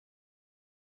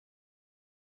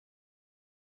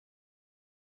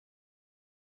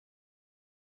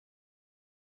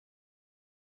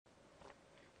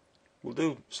We'll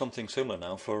do something similar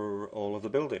now for all of the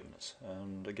buildings,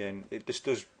 and again this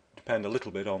does depend a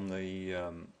little bit on the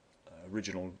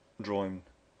original drawing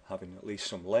having at least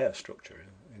some layer structure,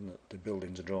 in that the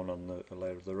buildings are drawn on a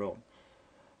layer of their own,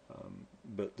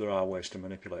 but there are ways to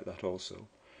manipulate that also.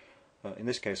 In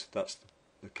this case that's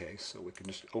the case, so we can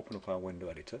just open up our window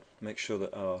editor, make sure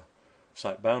that our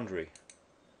site boundary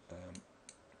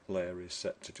layer is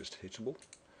set to just hittable,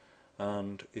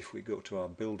 and if we go to our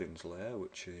buildings layer,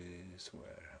 which is, where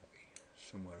are we,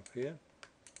 somewhere up here,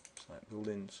 site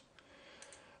buildings,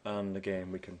 and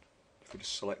again we can, if we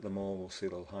just select them all, we'll see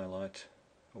they'll highlight,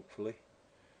 hopefully,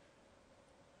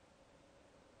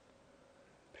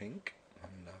 pink,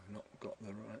 and I've not got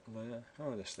the right layer.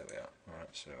 Oh, this, there we are. Alright,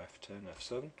 so F10,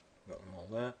 F7, got them all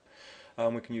there.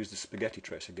 And we can use the spaghetti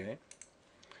trace again.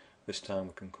 This time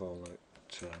we can call it,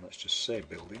 let's just say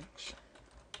buildings.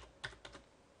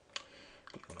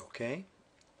 Click on OK.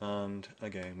 And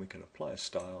again we can apply a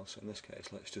style, so in this case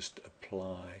let's just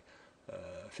apply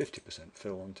 50%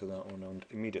 fill onto that one, and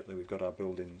immediately we've got our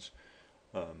buildings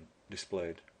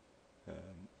displayed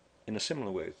in a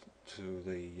similar way to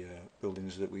the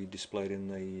buildings that we displayed in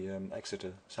the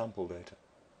Exeter sample data.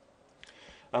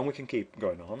 And we can keep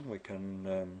going on. We can,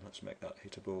 let's make that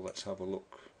hittable. Let's have a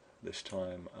look this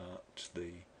time at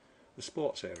the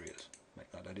sports areas.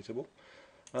 Make that editable.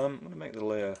 I'm going to make the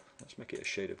layer, let's make it a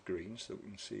shade of green so we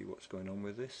can see what's going on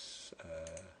with this.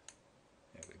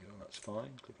 There we go, that's fine.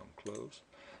 Click on close.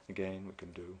 Again we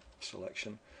can do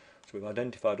selection. So we've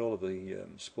identified all of the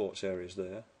sports areas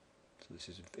there. So this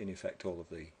is in effect all of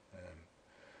the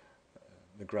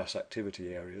grass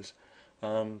activity areas,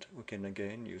 and we can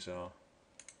again use our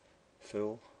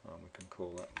fill, and we can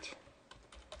call that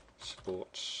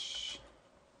sports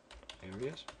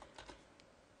areas.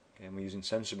 Again, we're using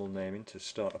sensible naming to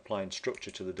start applying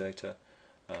structure to the data,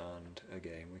 and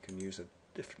again we can use a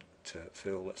different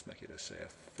fill. Let's make it say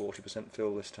a 40%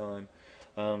 fill this time,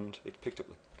 and it picked up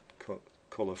the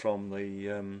colour from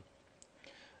the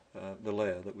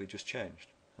layer that we just changed.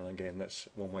 And again, that's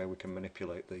one way we can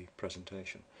manipulate the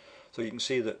presentation. So you can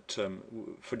see that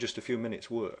for just a few minutes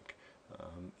work,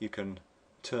 you can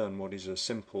turn what is a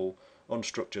simple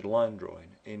unstructured line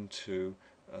drawing into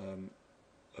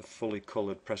a fully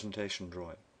coloured presentation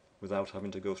drawing without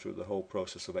having to go through the whole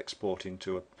process of exporting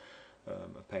to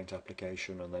a paint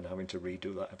application and then having to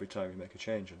redo that every time you make a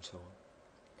change and so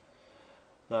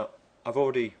on. Now I've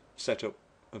already set up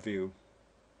a view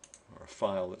or a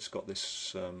file that's got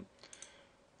this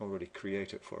already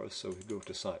created for us, so we go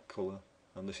to site colour,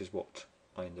 and this is what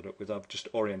I ended up with. I've just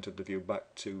oriented the view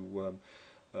back to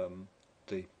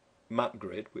the map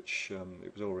grid, which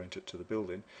it was oriented to the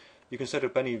building. You can set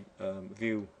up any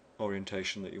view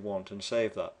orientation that you want and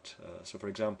save that. So for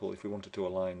example, if we wanted to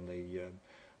align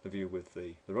the view with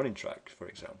the running track, for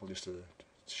example, just to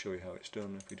show you how it's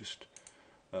done, if we just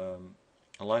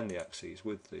align the axes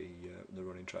with the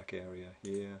running track area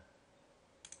here,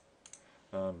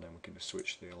 and then we can just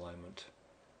switch the alignment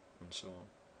and so on.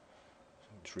 So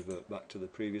just revert back to the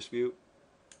previous view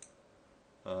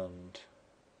and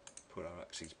put our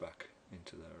axes back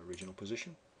into their original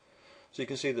position. So you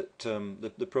can see that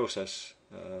the process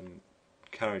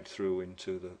carried through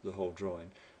into the whole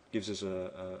drawing gives us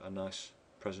a nice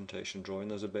presentation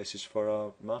drawing as a basis for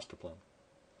our master plan.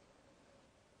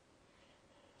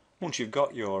 Once you've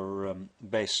got your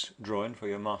base drawing for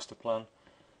your master plan,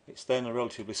 it's then a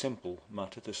relatively simple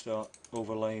matter to start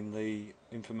overlaying the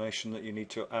information that you need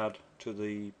to add to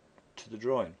the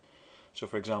drawing. So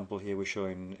for example, here we're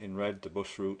showing in red the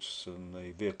bus routes and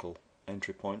the vehicle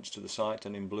entry points to the site,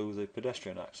 and in blue the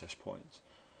pedestrian access points.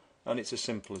 And it's as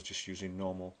simple as just using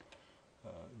normal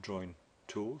drawing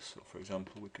tools. So for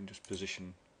example, we can just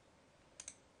position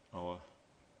our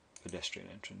pedestrian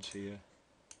entrance here,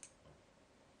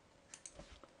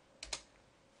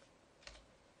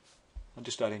 and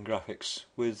just adding graphics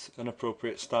with an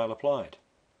appropriate style applied.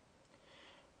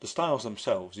 The styles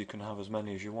themselves, you can have as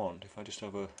many as you want. If I just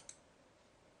have a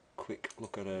quick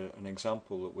look at an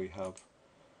example that we have,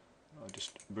 I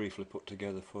just briefly put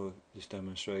together for this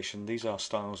demonstration. These are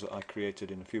styles that I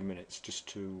created in a few minutes just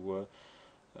to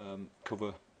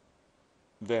cover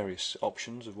various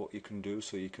options of what you can do.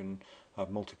 So you can have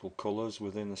multiple colours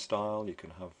within the style, you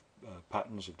can have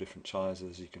patterns of different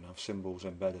sizes, you can have symbols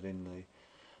embedded in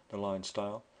the line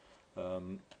style.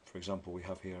 For example, we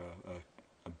have here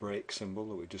a break symbol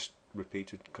that we just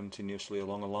repeated continuously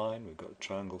along a line. We've got a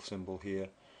triangle symbol here.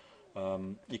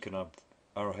 You can have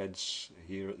arrowheads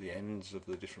here at the ends of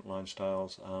the different line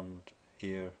styles and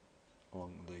here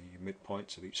along the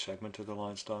midpoints of each segment of the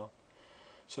line style.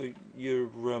 So you're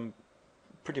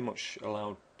pretty much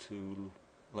allowed to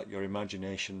let your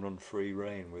imagination run free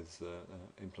rein with the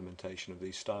implementation of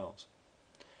these styles.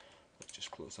 Let's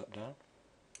just close that down.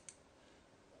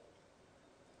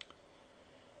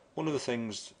 One of the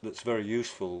things that's very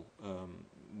useful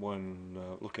when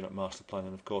looking at master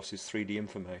planning, of course, is 3D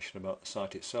information about the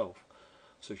site itself.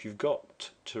 So if you've got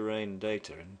terrain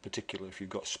data, in particular if you've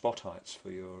got spot heights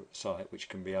for your site, which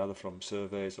can be either from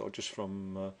surveys or just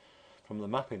from the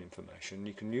mapping information,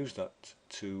 you can use that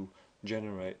to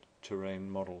generate terrain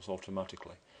models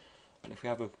automatically. And if we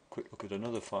have a quick look at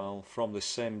another file from the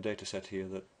same data set here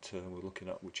that we're looking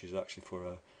at, which is actually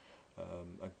for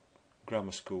a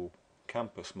grammar school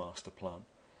campus master plan,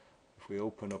 if we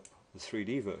open up the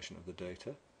 3D version of the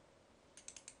data,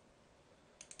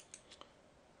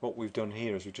 what we've done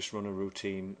here is we've just run a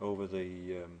routine over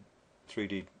the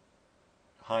 3D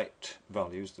height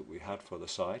values that we had for the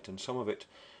site, and some of it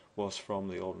was from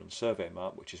the Ordnance Survey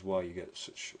map, which is why you get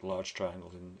such large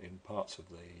triangles in parts of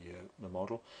the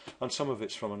model, and some of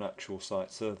it's from an actual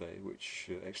site survey, which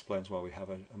explains why we have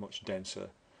a much denser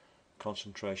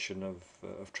concentration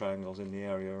of triangles in the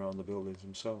area around the buildings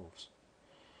themselves.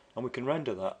 And we can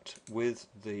render that with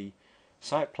the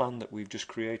site plan that we've just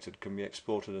created. Can be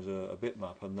exported as a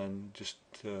bitmap and then just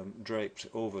draped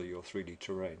over your 3D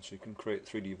terrain. So you can create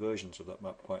 3D versions of that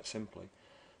map quite simply.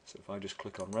 So if I just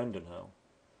click on render now,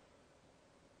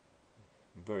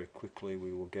 very quickly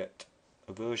we will get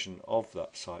a version of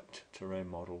that site terrain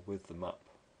model with the map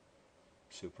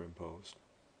superimposed.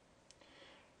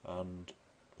 And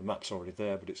the map's already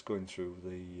there, but it's going through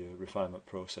the refinement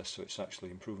process, so it's actually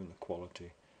improving the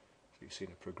quality. So you've seen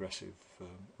a progressive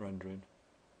rendering,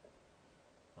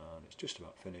 and it's just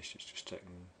about finished. It's just taken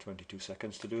 22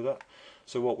 seconds to do that.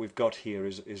 So what we've got here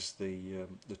is the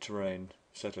terrain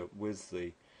set up with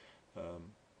the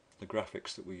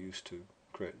graphics that we used to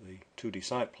create the 2D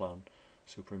site plan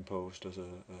superimposed as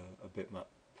a bitmap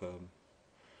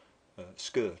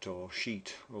skirt or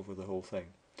sheet over the whole thing.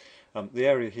 The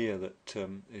area here that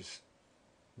is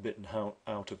bitten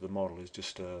out of the model is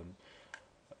just a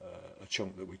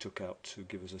chunk that we took out to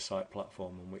give us a site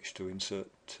platform on which to insert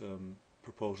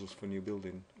proposals for new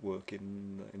building work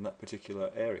in that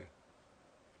particular area.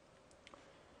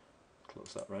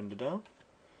 Close that render down.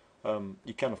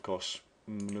 You can of course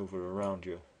maneuver around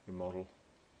your model,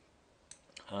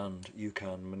 and you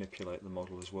can manipulate the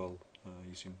model as well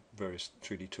using various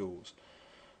 3D tools.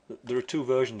 There are two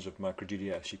versions of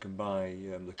MicroGDS. You can buy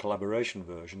the collaboration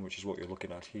version, which is what you're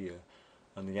looking at here,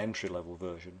 and the entry-level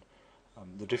version.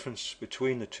 The difference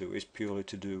between the two is purely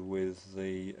to do with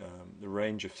the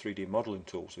range of 3D modelling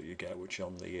tools that you get, which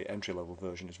on the entry-level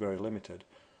version is very limited,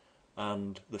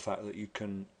 and the fact that you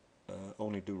can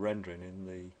only do rendering in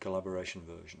the collaboration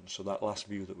version. So that last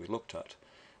view that we looked at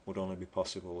would only be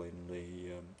possible in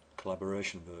the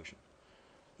collaboration version.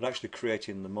 But actually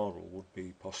creating the model would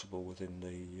be possible within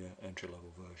the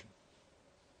entry-level version.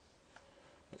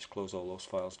 Let's close all those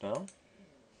files down.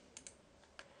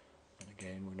 And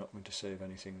again, we're not going to save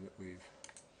anything that we've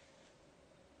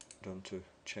done to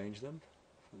change them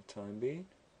for the time being.